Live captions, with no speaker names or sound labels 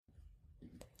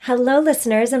Hello,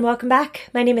 listeners, and welcome back.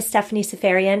 My name is Stephanie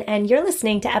Safarian, and you're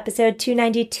listening to episode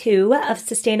 292 of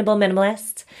Sustainable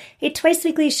Minimalist, a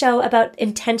twice-weekly show about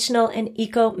intentional and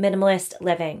eco-minimalist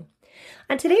living.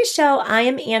 On today's show, I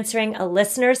am answering a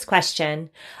listener's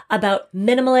question about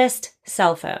minimalist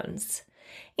cell phones.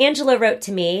 Angela wrote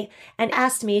to me and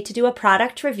asked me to do a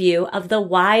product review of the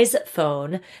Wise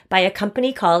phone by a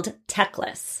company called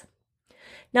Techless.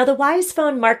 Now, the Wise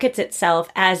phone markets itself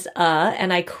as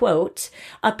and I quote,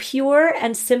 a pure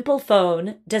and simple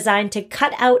phone designed to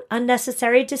cut out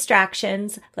unnecessary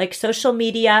distractions like social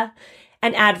media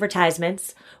and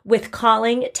advertisements with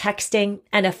calling, texting,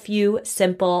 and a few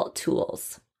simple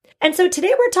tools. And so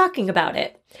today we're talking about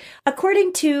it.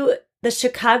 According to the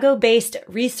Chicago-based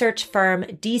research firm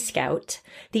D-Scout,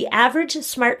 the average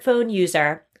smartphone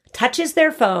user touches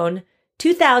their phone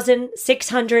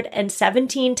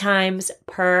 2,617 times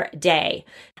per day.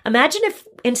 Imagine if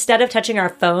instead of touching our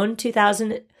phone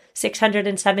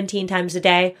 2,617 times a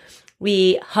day,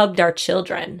 we hugged our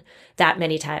children that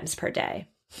many times per day.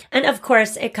 And of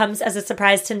course, it comes as a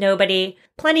surprise to nobody.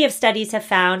 Plenty of studies have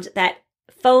found that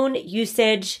phone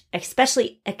usage,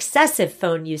 especially excessive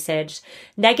phone usage,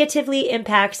 negatively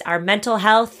impacts our mental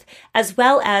health as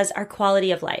well as our quality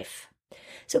of life.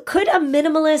 So could a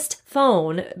minimalist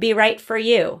phone be right for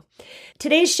you?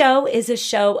 Today's show is a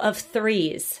show of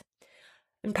threes.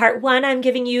 In part one, I'm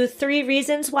giving you 3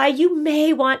 reasons why you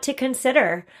may want to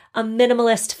consider a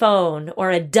minimalist phone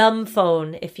or a dumb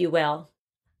phone, if you will.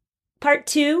 Part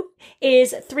 2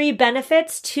 is 3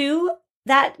 benefits to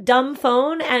that dumb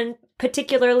phone, and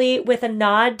particularly with a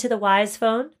nod to the Wise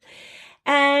phone.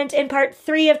 And in part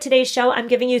 3 of today's show, I'm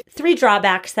giving you 3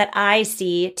 drawbacks that I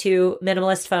see to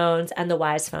minimalist phones and the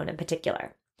Wise phone in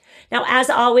particular. Now, as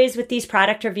always with these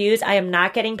product reviews, I am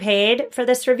not getting paid for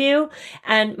this review,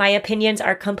 and my opinions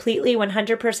are completely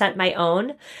 100% my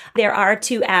own. There are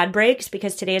 2 ad breaks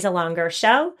because today is a longer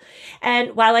show.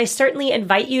 And while I certainly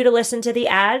invite you to listen to the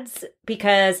ads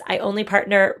because I only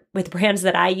partner with brands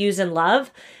that I use and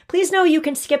love, please know you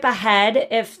can skip ahead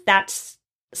if that's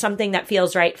something that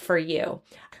feels right for you.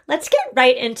 Let's get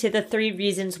right into the 3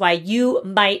 reasons why you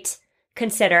might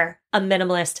consider a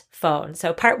minimalist phone.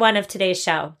 So part 1 of today's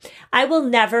show. I will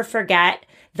never forget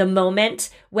the moment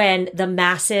when the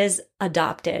masses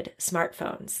adopted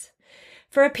smartphones.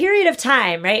 For a period of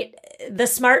time, right, the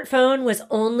smartphone was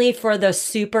only for the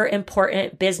super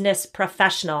important business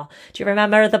professional. Do you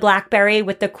remember the BlackBerry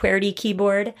with the QWERTY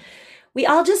keyboard? We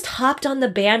all just hopped on the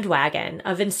bandwagon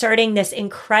of inserting this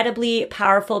incredibly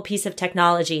powerful piece of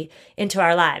technology into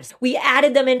our lives. We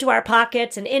added them into our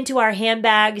pockets and into our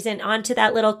handbags and onto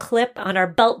that little clip on our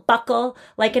belt buckle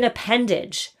like an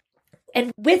appendage.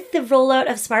 And with the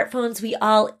rollout of smartphones, we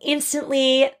all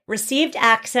instantly received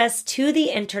access to the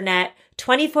internet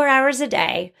 24 hours a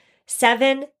day,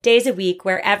 7 days a week,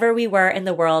 wherever we were in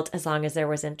the world, as long as there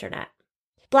was internet.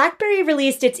 BlackBerry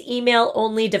released its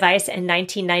email-only device in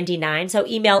 1999, so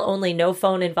email-only, no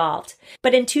phone involved.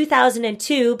 But in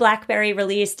 2002, BlackBerry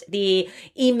released the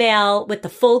email with the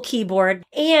full keyboard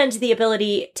and the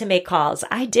ability to make calls.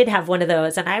 I did have one of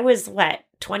those, and I was,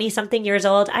 20-something years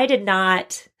old? I did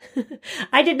not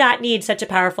need such a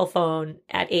powerful phone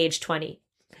at age 20.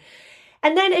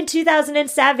 And then in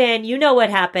 2007, you know what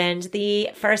happened. The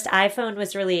first iPhone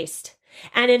was released.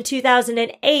 And in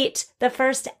 2008, the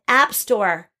first App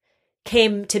Store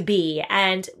came to be.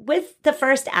 And with the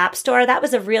first App Store, that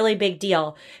was a really big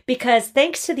deal because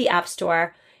thanks to the App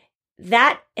Store,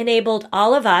 that enabled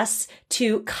all of us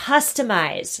to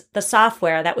customize the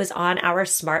software that was on our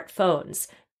smartphones,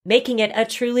 making it a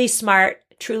truly smart,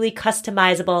 truly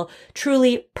customizable,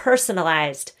 truly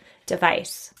personalized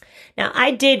device. Now,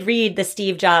 I did read the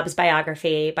Steve Jobs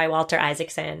biography by Walter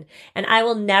Isaacson, and I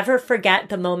will never forget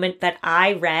the moment that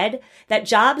I read that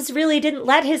Jobs really didn't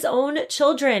let his own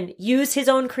children use his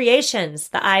own creations,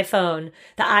 the iPhone,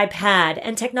 the iPad,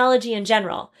 and technology in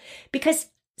general, because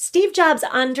Steve Jobs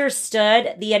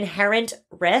understood the inherent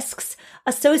risks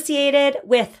associated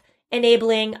with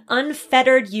enabling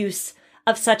unfettered use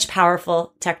of such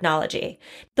powerful technology.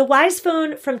 The Wise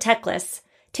phone from Techless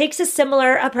takes a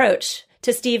similar approach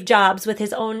to Steve Jobs with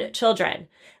his own children.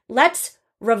 Let's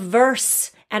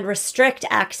reverse and restrict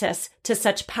access to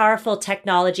such powerful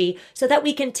technology so that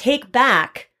we can take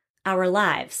back our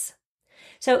lives.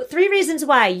 So 3 reasons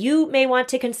why you may want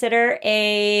to consider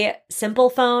a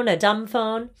simple phone, a dumb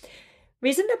phone.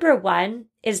 Reason number 1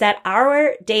 is that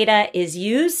our data is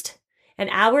used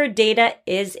and our data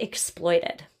is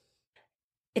exploited.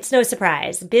 It's no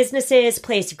surprise. Businesses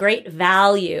place great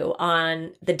value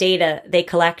on the data they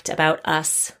collect about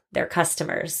us, their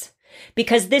customers.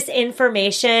 because this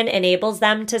information enables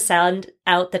them to send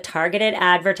out the targeted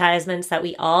advertisements that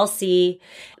we all see.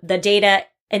 The data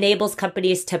enables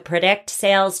companies to predict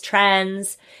sales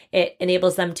trends. It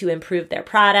enables them to improve their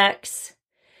products.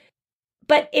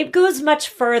 But it goes much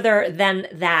further than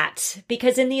that,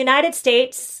 because in the United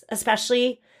States,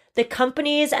 especially, the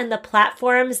companies and the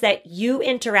platforms that you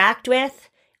interact with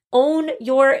own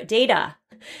your data.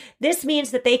 This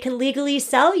means that they can legally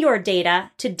sell your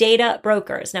data to data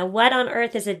brokers. Now, what on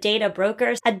earth is a data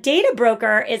broker? A data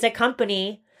broker is a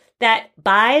company that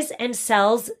buys and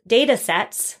sells data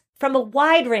sets from a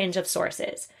wide range of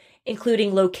sources,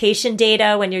 including location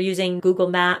data when you're using Google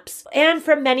Maps, and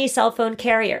from many cell phone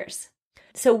carriers.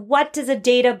 So what does a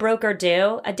data broker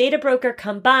do? A data broker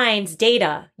combines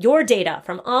data, your data,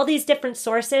 from all these different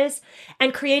sources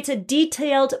and creates a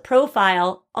detailed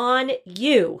profile on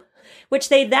you, which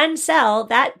they then sell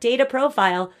that data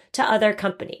profile to other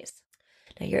companies.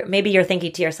 Now maybe you're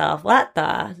thinking to yourself,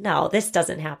 no, this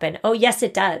doesn't happen. Oh, yes,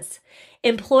 it does.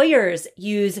 Employers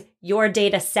use your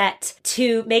data set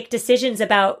to make decisions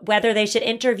about whether they should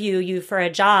interview you for a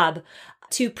job,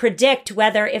 to predict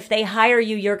whether if they hire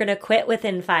you, you're going to quit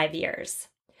within 5 years.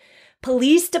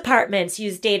 Police departments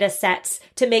use data sets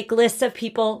to make lists of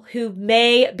people who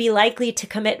may be likely to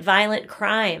commit violent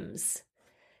crimes.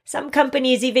 Some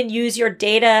companies even use your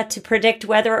data to predict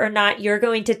whether or not you're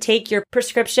going to take your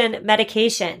prescription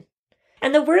medication.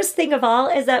 And the worst thing of all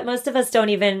is that most of us don't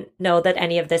even know that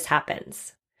any of this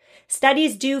happens.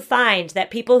 Studies do find that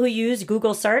people who use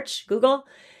Google search,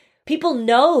 people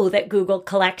know that Google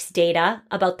collects data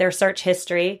about their search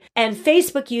history, and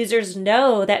Facebook users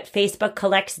know that Facebook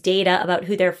collects data about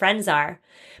who their friends are.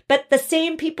 But the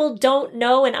same people don't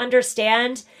know and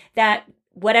understand that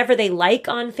whatever they like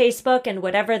on Facebook and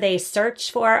whatever they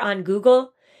search for on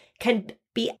Google can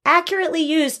be accurately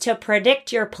used to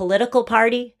predict your political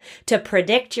party, to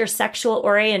predict your sexual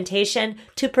orientation,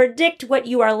 to predict what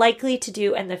you are likely to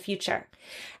do in the future.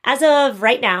 As of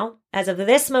right now, as of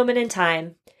this moment in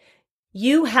time,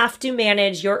 you have to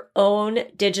manage your own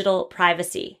digital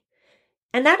privacy.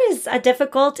 And that is a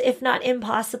difficult, if not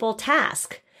impossible,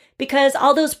 task, because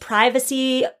all those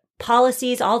privacy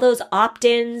policies, all those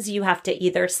opt-ins you have to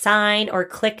either sign or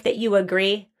click that you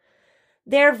agree,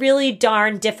 they're really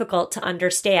darn difficult to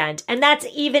understand. And that's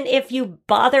even if you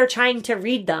bother trying to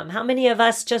read them. How many of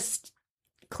us just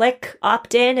click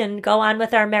opt in and go on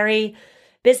with our merry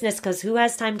business because who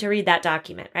has time to read that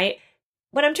document, right?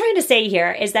 What I'm trying to say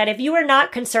here is that if you are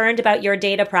not concerned about your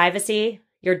data privacy,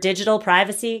 your digital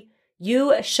privacy,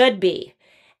 you should be.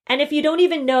 And if you don't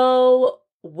even know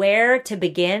where to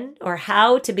begin or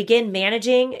how to begin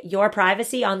managing your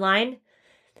privacy online,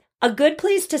 a good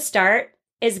place to start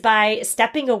is by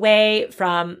stepping away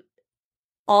from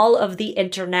all of the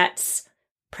internet's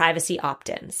privacy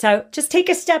opt-ins. So just take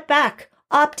a step back,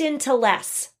 opt in to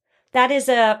less. That is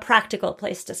a practical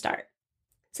place to start.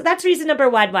 So that's reason number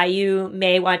one why you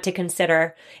may want to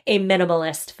consider a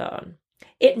minimalist phone.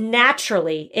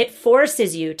 It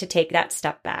forces you to take that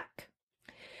step back.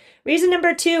 Reason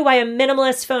number two why a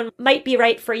minimalist phone might be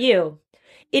right for you.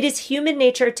 It is human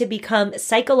nature to become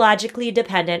psychologically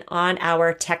dependent on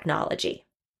our technology.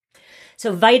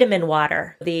 So vitamin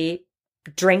water, the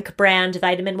drink brand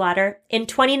vitamin water, in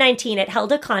 2019, it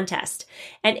held a contest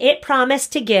and it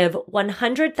promised to give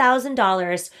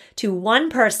 $100,000 to one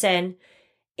person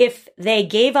if they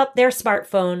gave up their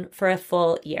smartphone for a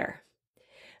full year.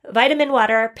 Vitamin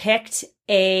Water picked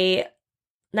a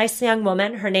nice young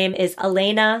woman. Her name is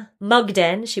Elena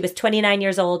Mugden. She was 29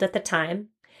 years old at the time.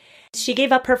 She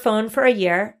gave up her phone for a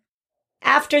year.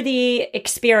 After the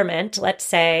experiment,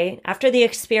 after the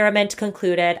experiment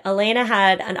concluded, Elena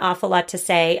had an awful lot to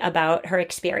say about her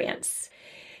experience.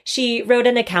 She wrote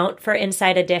an account for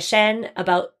Inside Edition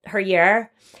about her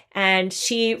year, and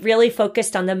she really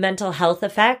focused on the mental health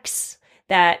effects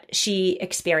that she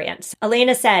experienced.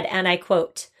 Elena said, and I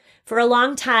quote, "For a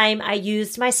long time, I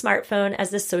used my smartphone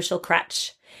as a social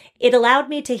crutch. It allowed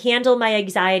me to handle my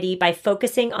anxiety by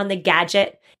focusing on the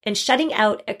gadget and shutting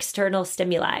out external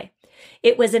stimuli.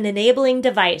 It was an enabling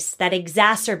device that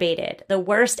exacerbated the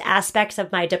worst aspects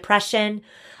of my depression,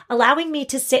 allowing me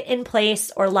to sit in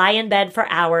place or lie in bed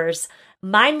for hours,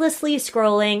 mindlessly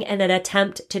scrolling in an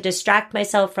attempt to distract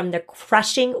myself from the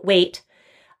crushing weight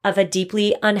of a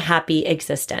deeply unhappy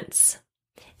existence."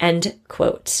 End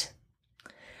quote.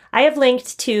 I have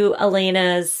linked to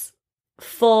Elena's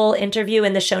full interview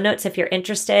in the show notes if you're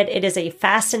interested. It is a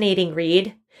fascinating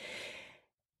read.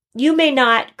 You may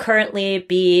not currently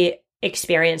be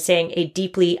experiencing a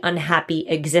deeply unhappy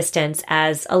existence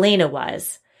as Elena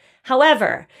was.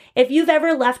 However, if you've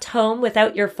ever left home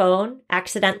without your phone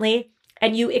accidentally,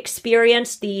 and you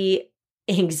experience the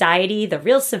anxiety, the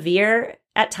real severe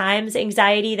at times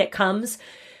anxiety that comes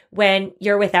when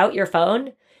you're without your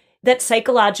phone, that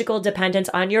psychological dependence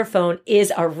on your phone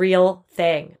is a real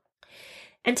thing.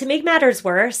 And to make matters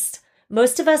worse,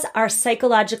 most of us are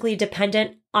psychologically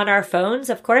dependent on our phones,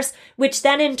 of course, which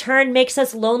then in turn makes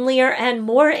us lonelier and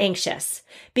more anxious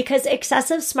because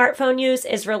excessive smartphone use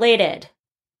is related.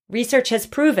 Research has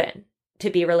proven to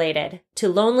be related to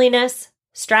loneliness,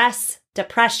 stress,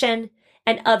 depression,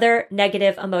 and other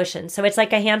negative emotions. So it's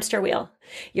like a hamster wheel.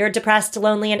 You're depressed,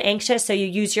 lonely, and anxious, so you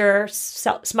use your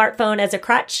smartphone as a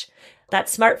crutch. That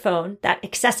smartphone, that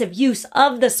excessive use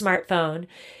of the smartphone,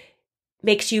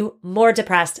 makes you more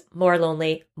depressed, more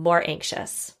lonely, more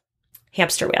anxious.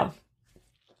 Hamster wheel.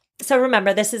 So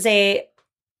remember, this is a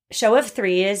show of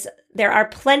threes. There are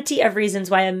plenty of reasons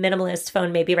why a minimalist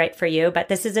phone may be right for you, but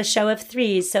this is a show of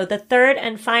threes. So the third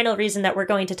and final reason that we're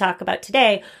going to talk about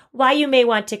today, why you may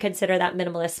want to consider that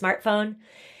minimalist smartphone,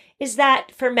 is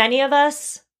that for many of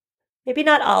us, maybe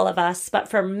not all of us, but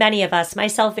for many of us,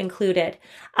 myself included,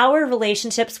 our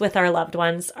relationships with our loved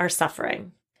ones are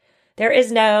suffering. There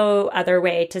is no other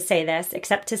way to say this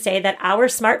except to say that our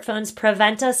smartphones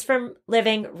prevent us from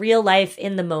living real life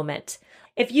in the moment.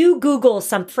 If you Google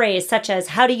some phrase such as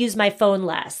how to use my phone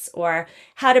less or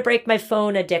how to break my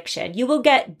phone addiction, you will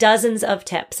get dozens of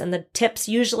tips. And the tips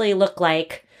usually look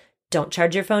like don't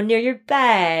charge your phone near your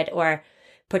bed or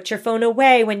put your phone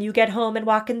away when you get home and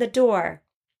walk in the door.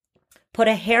 Put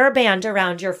a hairband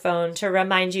around your phone to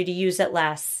remind you to use it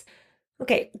less.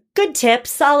 Okay, good tips,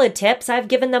 solid tips. I've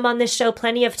given them on this show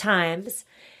plenty of times.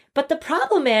 But the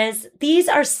problem is, these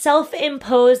are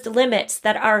self-imposed limits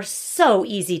that are so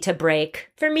easy to break.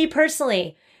 For me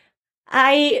personally,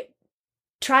 I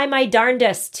try my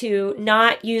darndest to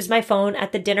not use my phone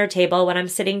at the dinner table when I'm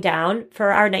sitting down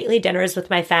for our nightly dinners with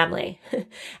my family.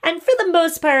 And for the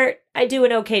most part, I do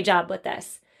an okay job with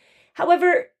this.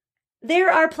 However,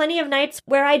 there are plenty of nights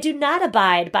where I do not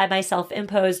abide by my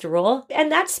self-imposed rule,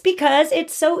 and that's because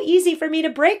it's so easy for me to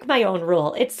break my own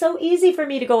rule. It's so easy for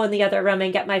me to go in the other room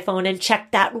and get my phone and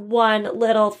check that one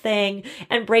little thing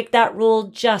and break that rule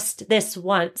just this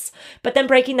once. But then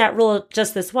breaking that rule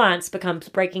just this once becomes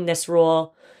breaking this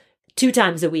rule 2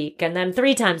 times a week and then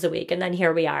 3 times a week, and then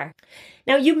here we are.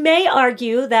 Now, you may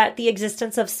argue that the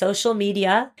existence of social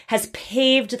media has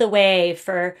paved the way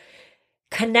for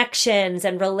connections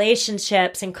and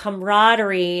relationships and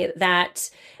camaraderie that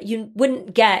you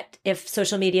wouldn't get if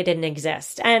social media didn't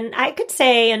exist. And I could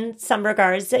say in some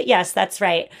regards that yes, that's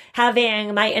right.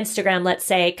 Having my Instagram, let's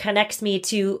say, connects me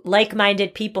to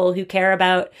like-minded people who care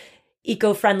about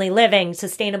eco-friendly living,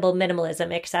 sustainable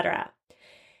minimalism, etc.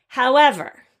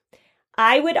 However,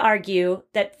 I would argue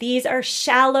that these are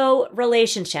shallow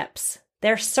relationships.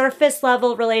 They're surface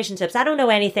level relationships. I don't know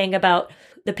anything about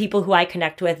the people who I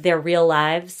connect with, their real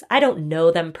lives. I don't know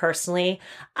them personally.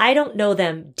 I don't know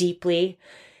them deeply.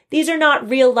 These are not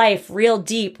real life, real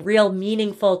deep, real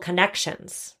meaningful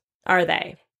connections, are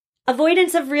they?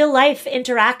 Avoidance of real life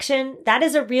interaction, that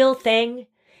is a real thing.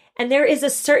 And there is a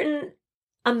certain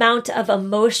amount of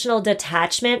emotional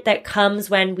detachment that comes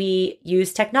when we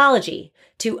use technology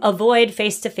to avoid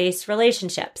face-to-face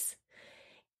relationships.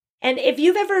 And if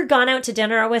you've ever gone out to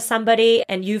dinner with somebody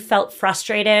and you felt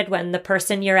frustrated when the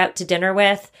person you're out to dinner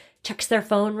with checks their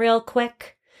phone real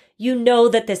quick, you know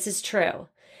that this is true.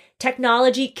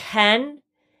 Technology can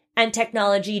and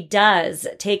technology does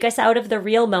take us out of the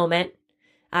real moment,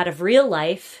 out of real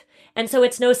life. And so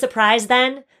it's no surprise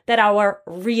then that our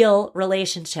real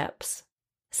relationships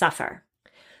suffer.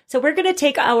 So we're going to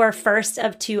take our first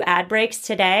of 2 ad breaks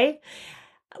today.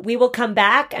 We will come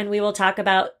back and we will talk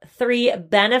about 3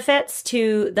 benefits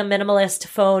to the minimalist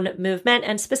phone movement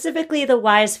and specifically the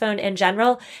Wise Phone in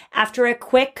general after a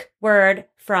quick word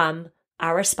from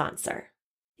our sponsor.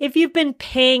 If you've been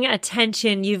paying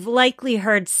attention, you've likely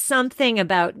heard something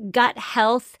about gut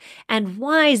health and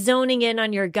why zoning in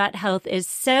on your gut health is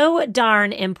so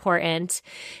darn important.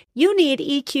 You need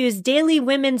EQ's Daily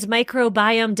Women's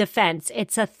Microbiome Defense.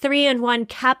 It's a 3-in-1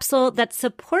 capsule that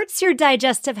supports your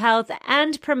digestive health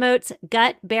and promotes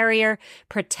gut barrier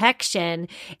protection.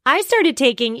 I started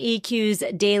taking EQ's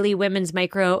Daily Women's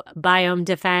Microbiome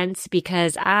Defense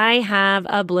because I have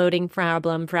a bloating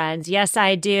problem, friends. Yes,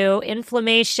 I do.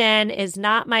 Inflammation is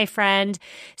not my friend.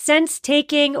 Since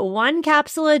taking 1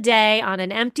 capsule a day on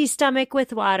an empty stomach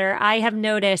with water, I have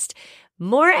noticed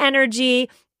more energy,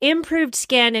 improved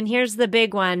skin, and here's the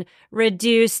big one,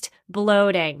 reduced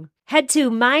bloating. Head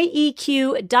to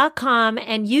myeq.com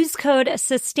and use code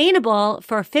SUSTAINABLE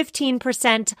for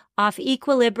 15% off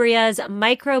Equilibria's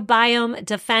microbiome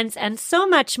defense and so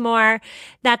much more.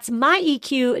 That's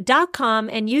myeq.com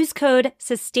and use code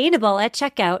SUSTAINABLE at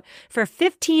checkout for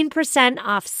 15%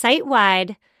 off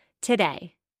site-wide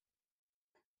today.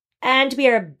 And we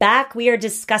are back. We are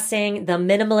discussing the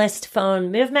minimalist phone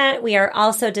movement. We are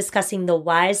also discussing the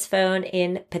Wise phone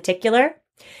in particular.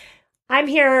 I'm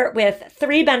here with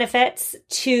 3 benefits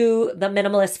to the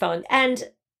minimalist phone. And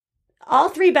all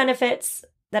 3 benefits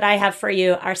that I have for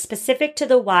you are specific to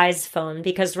the Wise phone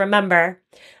because remember,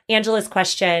 Angela's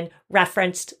question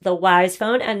referenced the Wise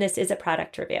phone and this is a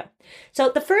product review. So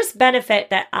the first benefit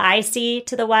that I see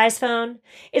to the Wise phone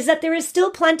is that there is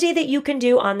still plenty that you can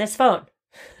do on this phone.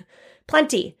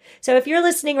 Plenty. So if you're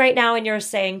listening right now and you're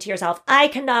saying to yourself, I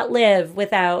cannot live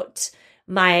without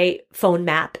my phone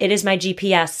map. It is my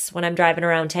GPS when I'm driving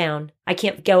around town. I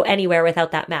can't go anywhere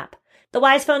without that map. The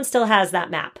Wise phone still has that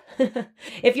map.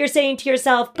 If you're saying to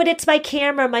yourself, but it's my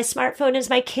camera, my smartphone is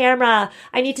my camera.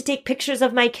 I need to take pictures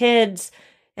of my kids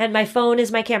and my phone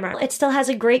is my camera. It still has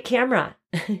a great camera.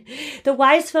 The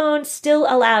Wise phone still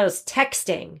allows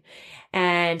texting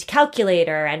and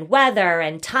calculator and weather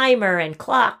and timer and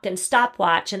clock and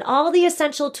stopwatch and all the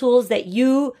essential tools that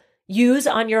you use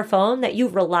on your phone that you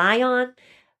rely on,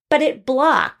 but it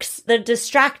blocks the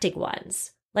distracting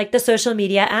ones, like the social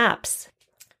media apps.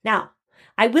 Now,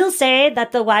 I will say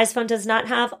that the Wise phone does not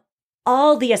have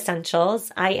all the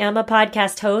essentials. I am a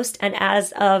podcast host, and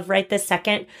as of right this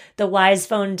second, the Wise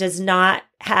phone does not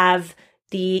have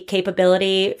the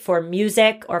capability for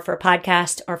music or for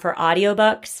podcast or for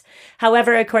audiobooks.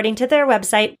 However, according to their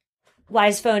website,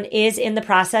 Wise phone is in the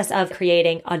process of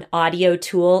creating an audio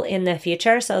tool in the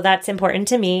future. So that's important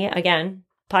to me. Again,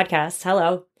 podcasts,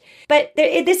 hello. But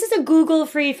this is a Google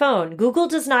free phone. Google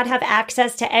does not have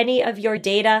access to any of your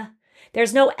data.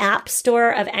 There's no app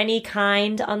store of any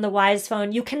kind on the Wise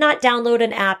phone. You cannot download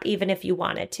an app even if you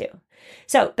wanted to.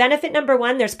 So benefit number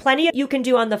 1, there's plenty you can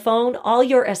do on the phone. All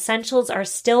your essentials are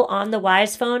still on the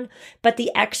Wise phone, but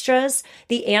the extras,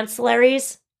 the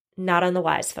ancillaries, not on the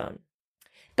Wise phone.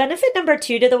 Benefit number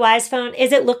 2 to the Wise phone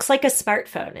is it looks like a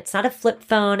smartphone. It's not a flip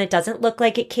phone. It doesn't look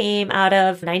like it came out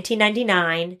of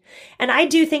 1999. And I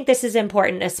do think this is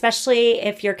important, especially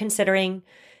if you're considering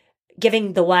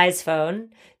giving the Wise phone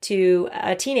to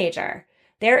a teenager.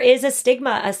 There is a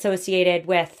stigma associated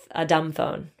with a dumb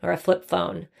phone or a flip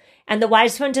phone. And the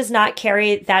Wise phone does not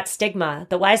carry that stigma.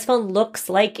 The Wise phone looks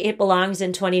like it belongs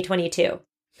in 2022.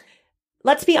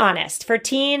 Let's be honest, for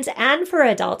teens and for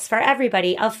adults, for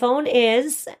everybody, a phone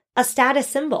is a status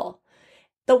symbol.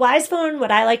 The Wise phone,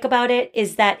 what I like about it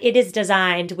is that it is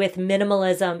designed with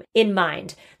minimalism in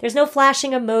mind. There's no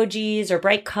flashing emojis or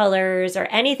bright colors or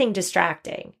anything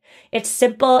distracting. It's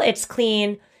simple, it's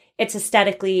clean, it's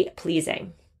aesthetically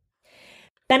pleasing.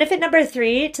 Benefit number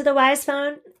 3 to the Wise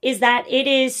phone is that it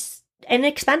is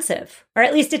inexpensive, or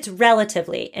at least it's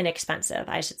relatively inexpensive,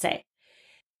 I should say.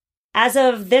 As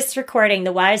of this recording,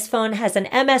 the Wise phone has an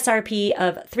MSRP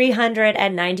of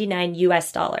 $399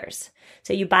 US.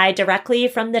 So you buy directly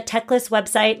from the Techlist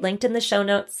website linked in the show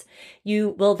notes. You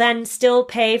will then still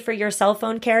pay for your cell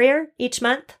phone carrier each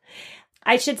month.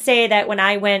 I should say that when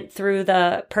I went through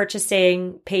the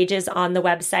purchasing pages on the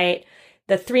website,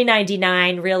 the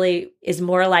 $399 really is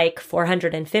more like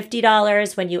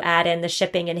 $450 when you add in the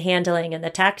shipping and handling and the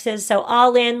taxes. So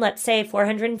all in, let's say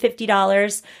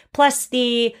 $450 plus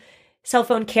the cell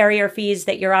phone carrier fees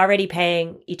that you're already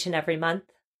paying each and every month.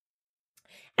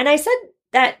 And I said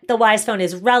that the Wise phone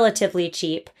is relatively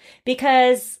cheap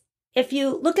because if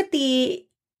you look at the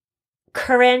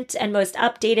current and most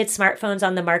updated smartphones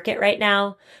on the market right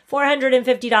now,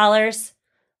 $450,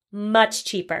 much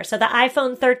cheaper. So the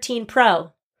iPhone 13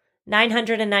 Pro,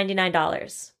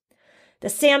 $999. The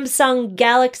Samsung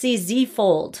Galaxy Z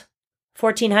Fold,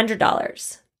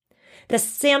 $1,400. The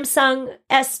Samsung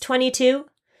S22,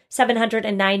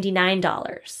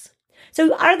 $799.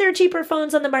 So are there cheaper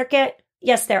phones on the market?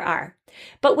 Yes, there are.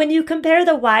 But when you compare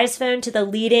the Wise phone to the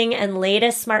leading and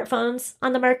latest smartphones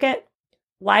on the market,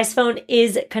 Wise phone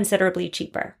is considerably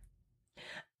cheaper.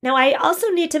 Now, I also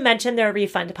need to mention their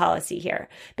refund policy here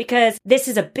because this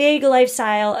is a big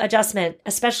lifestyle adjustment,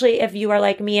 especially if you are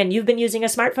like me and you've been using a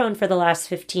smartphone for the last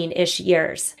 15-ish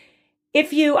years.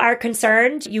 If you are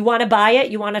concerned, you want to buy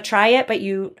it, you want to try it, but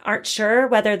you aren't sure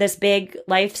whether this big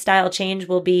lifestyle change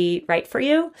will be right for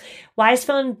you, Wise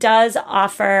phone does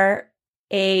offer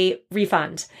a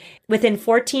refund within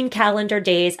 14 calendar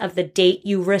days of the date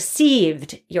you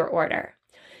received your order.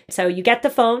 So you get the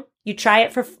phone, you try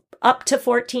it for up to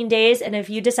 14 days. And if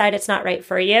you decide it's not right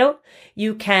for you,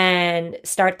 you can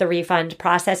start the refund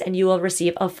process and you will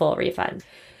receive a full refund.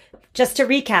 Just to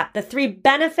recap, the 3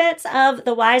 benefits of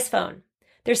the Wise Phone.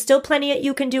 There's still plenty that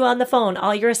you can do on the phone.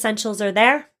 All your essentials are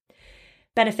there.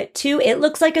 Benefit 2, it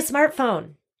looks like a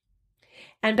smartphone.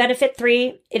 And benefit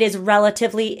 3, it is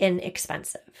relatively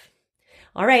inexpensive.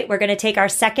 All right, we're going to take our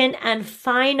second and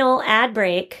final ad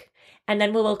break, and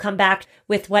then we will come back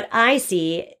with what I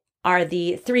see are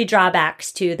the 3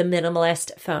 drawbacks to the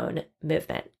minimalist phone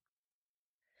movement.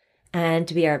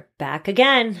 And we are back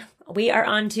again. We are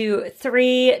on to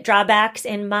 3 drawbacks,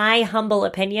 in my humble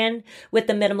opinion, with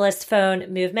the minimalist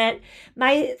phone movement.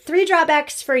 My 3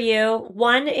 drawbacks for you,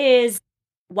 1 is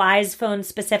Wise Phone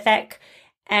specific,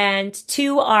 and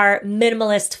 2 are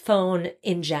minimalist phone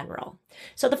in general.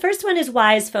 So the first one is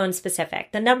Wise Phone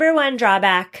specific. The number 1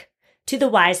 drawback to the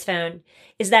Wise Phone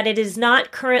is that it is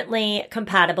not currently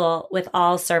compatible with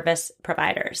all service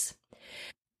providers.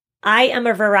 I am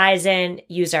a Verizon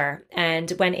user, and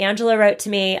when Angela wrote to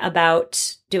me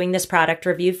about doing this product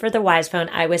review for the Wise Phone,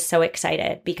 I was so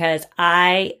excited because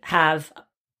I have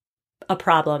a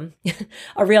problem,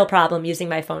 a real problem using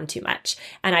my phone too much.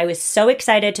 And I was so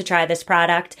excited to try this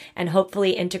product and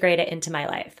hopefully integrate it into my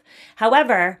life.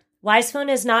 However, Wise Phone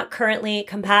is not currently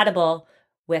compatible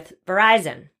with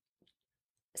Verizon.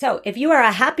 So if you are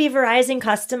a happy Verizon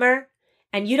customer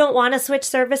and you don't want to switch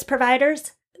service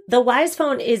providers, the Wise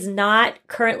Phone is not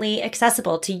currently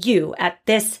accessible to you at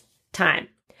this time.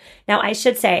 Now, I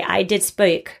should say I did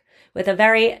speak with a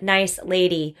very nice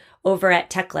lady over at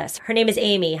Techlist. Her name is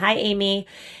Amy. Hi, Amy.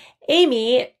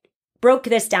 Amy broke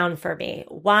this down for me.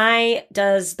 Why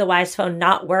does the Wise Phone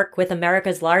not work with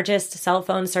America's largest cell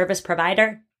phone service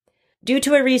provider? Due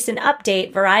to a recent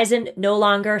update, Verizon no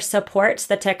longer supports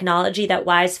the technology that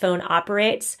Wise Phone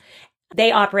operates.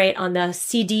 They operate on the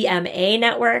CDMA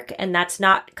network, and that's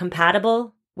not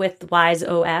compatible with Wise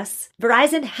OS.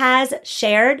 Verizon has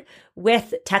shared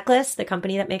with Techlist, the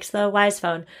company that makes the Wise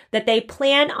Phone, that they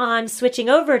plan on switching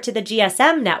over to the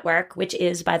GSM network, which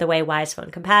is, by the way, Wise Phone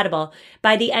compatible,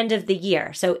 by the end of the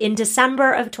year. So in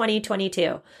December of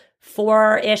 2022,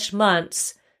 4-ish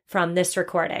months from this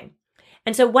recording.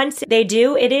 And so once they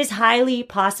do, it is highly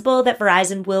possible that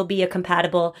Verizon will be a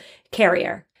compatible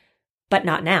carrier, but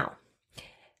not now.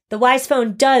 The Wise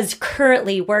Phone does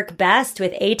currently work best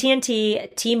with AT&T,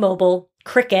 T-Mobile,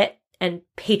 Cricket, and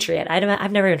Patriot.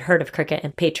 I've never even heard of Cricket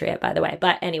and Patriot, by the way.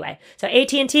 But anyway, so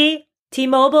AT&T,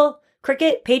 T-Mobile,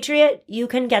 Cricket, Patriot, you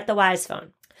can get the Wise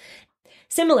Phone.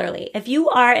 Similarly, if you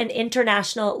are an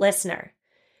international listener,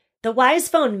 the Wise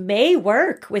Phone may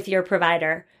work with your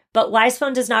provider, but Wise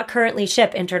Phone does not currently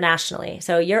ship internationally.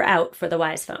 So you're out for the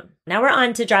Wise Phone. Now we're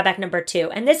on to drawback number 2.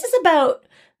 And this is about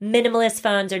minimalist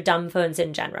phones or dumb phones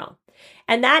in general.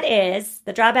 And that is,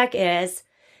 the drawback is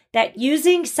that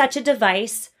using such a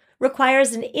device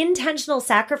requires an intentional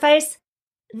sacrifice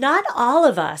not all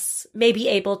of us may be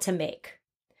able to make.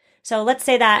 So let's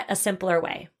say that a simpler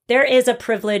way. There is a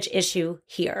privilege issue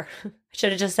here. I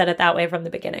should have just said it that way from the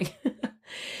beginning.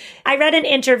 I read an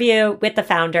interview with the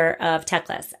founder of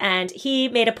Techlist, and he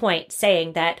made a point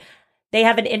saying that they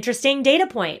have an interesting data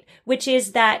point, which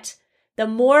is that the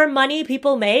more money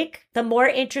people make, the more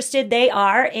interested they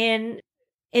are in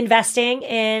investing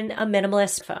in a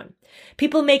minimalist phone.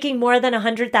 People making more than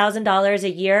 $100,000 a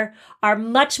year are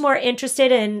much more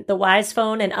interested in the Wise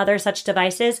Phone and other such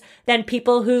devices than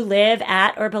people who live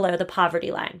at or below the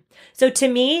poverty line. So to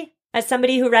me, as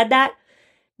somebody who read that,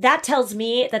 that tells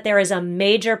me that there is a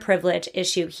major privilege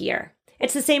issue here.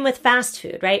 It's the same with fast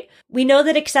food, right? We know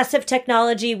that excessive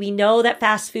technology, we know that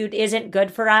fast food isn't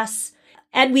good for us,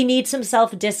 and we need some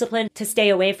self-discipline to stay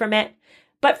away from it.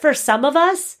 But for some of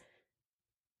us,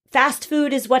 fast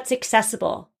food is what's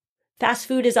accessible. Fast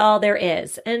food is all there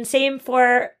is. And same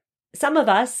for some of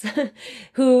us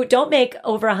who don't make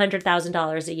over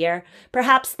 $100,000 a year.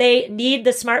 Perhaps they need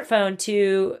the smartphone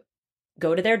to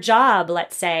go to their job,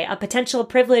 let's say. A potential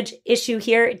privilege issue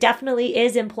here definitely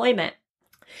is employment.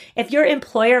 If your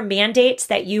employer mandates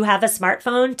that you have a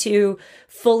smartphone to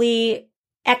fully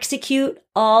execute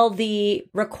all the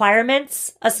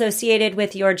requirements associated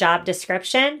with your job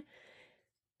description,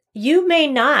 you may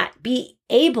not be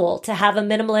able to have a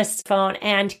minimalist phone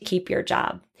and keep your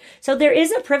job. So there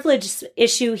is a privilege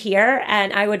issue here,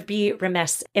 and I would be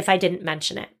remiss if I didn't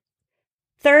mention it.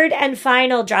 Third and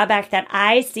final drawback that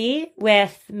I see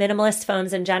with minimalist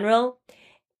phones in general,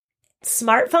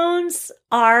 smartphones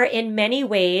are in many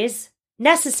ways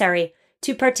necessary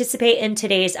to participate in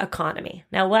today's economy.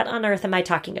 Now, what on earth am I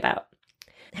talking about?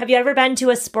 Have you ever been to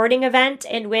a sporting event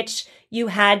in which you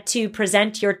had to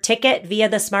present your ticket via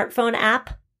the smartphone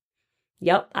app?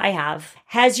 Yep, I have.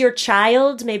 Has your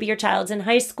child, maybe your child's in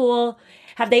high school,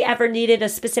 have they ever needed a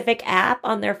specific app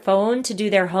on their phone to do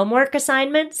their homework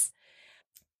assignments?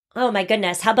 Oh my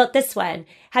goodness. How about this one?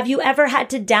 Have you ever had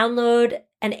to download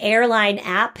an airline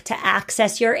app to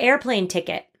access your airplane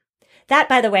ticket? That,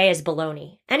 by the way, is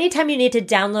baloney. Anytime you need to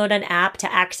download an app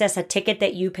to access a ticket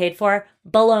that you paid for,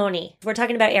 baloney. We're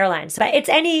talking about airlines, but it's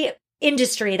any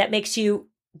industry that makes you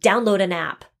download an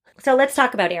app. So let's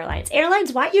talk about airlines.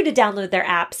 Airlines want you to download their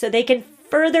app so they can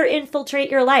further infiltrate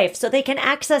your life, so they can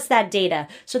access that data,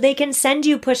 so they can send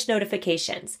you push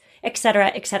notifications,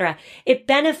 etc., etc. It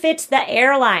benefits the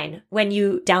airline when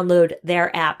you download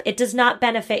their app. It does not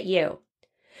benefit you.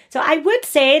 So I would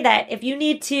say that if you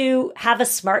need to have a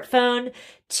smartphone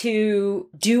to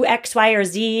do X, Y, or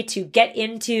Z, to get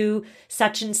into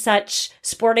such and such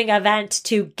sporting event,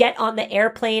 to get on the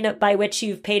airplane by which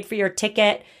you've paid for your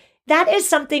ticket, that is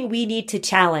something we need to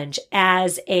challenge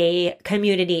as a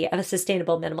community of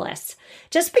sustainable minimalists.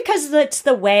 Just because it's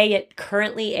the way it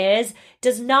currently is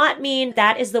does not mean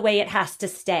that is the way it has to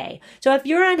stay. So if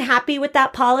you're unhappy with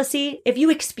that policy, if you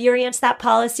experience that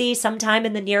policy sometime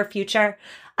in the near future,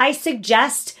 I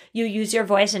suggest you use your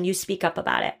voice and you speak up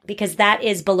about it, because that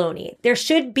is baloney. There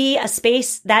should be a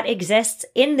space that exists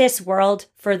in this world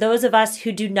for those of us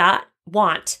who do not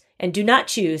want and do not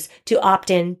choose to opt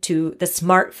in to the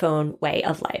smartphone way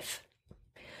of life.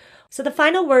 So the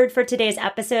final word for today's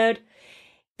episode,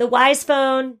 the wise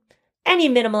phone, any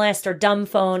minimalist or dumb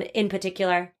phone in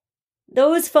particular,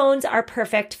 those phones are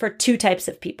perfect for two types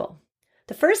of people.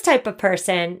 The first type of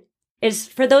person is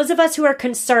for those of us who are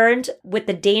concerned with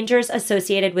the dangers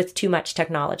associated with too much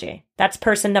technology. That's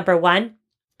person number one.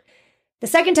 The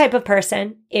second type of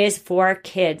person is for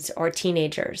kids or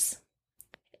teenagers.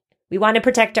 We want to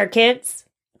protect our kids.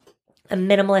 A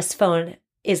minimalist phone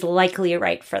is likely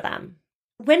right for them.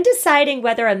 When deciding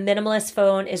whether a minimalist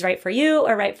phone is right for you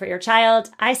or right for your child,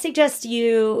 I suggest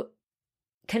you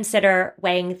consider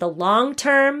weighing the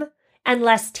long-term and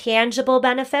less tangible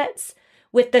benefits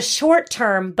with the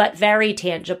short-term but very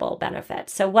tangible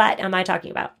benefits. So what am I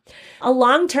talking about? A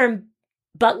long-term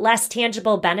but less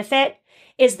tangible benefit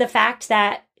is the fact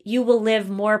that you will live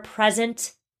more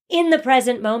present in the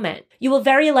present moment. You will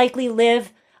very likely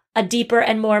live a deeper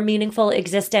and more meaningful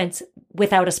existence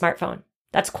without a smartphone.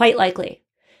 That's quite likely.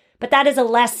 But that is a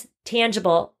less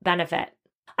tangible benefit.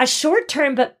 A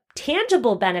short-term but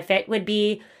tangible benefit would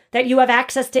be that you have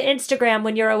access to Instagram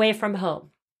when you're away from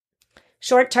home.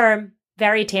 Short-term,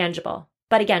 very tangible,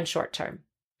 but again, short-term.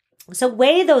 So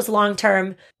weigh those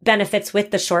long-term benefits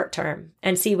with the short-term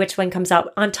and see which one comes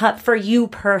out on top for you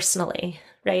personally,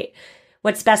 right?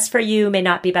 What's best for you may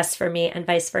not be best for me, and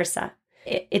vice versa.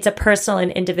 It's a personal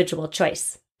and individual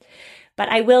choice. But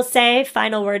I will say,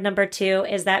 final word number 2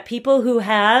 is that people who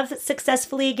have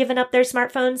successfully given up their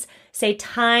smartphones say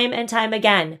time and time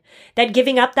again that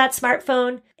giving up that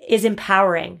smartphone is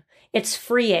empowering. It's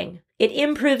freeing. It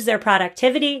improves their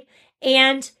productivity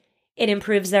and it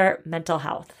improves their mental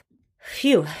health.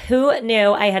 Phew, who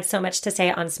knew I had so much to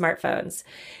say on smartphones?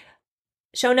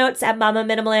 Show notes at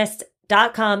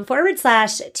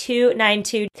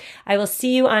mamaminimalist.com/292. I will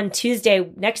see you on Tuesday.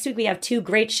 Next week, we have 2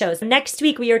 great shows. Next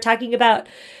week, we are talking about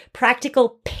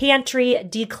practical pantry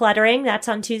decluttering. That's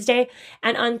on Tuesday.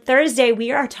 And on Thursday, we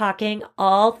are talking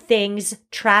all things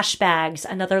trash bags,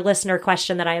 another listener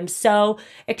question that I am so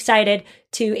excited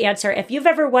to answer. If you've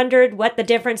ever wondered what the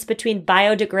difference between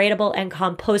biodegradable and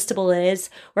compostable is,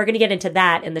 we're going to get into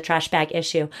that in the trash bag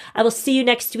issue. I will see you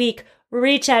next week.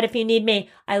 Reach out if you need me.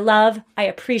 I love, I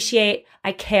appreciate,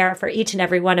 I care for each and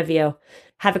every one of you.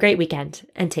 Have a great weekend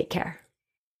and take care.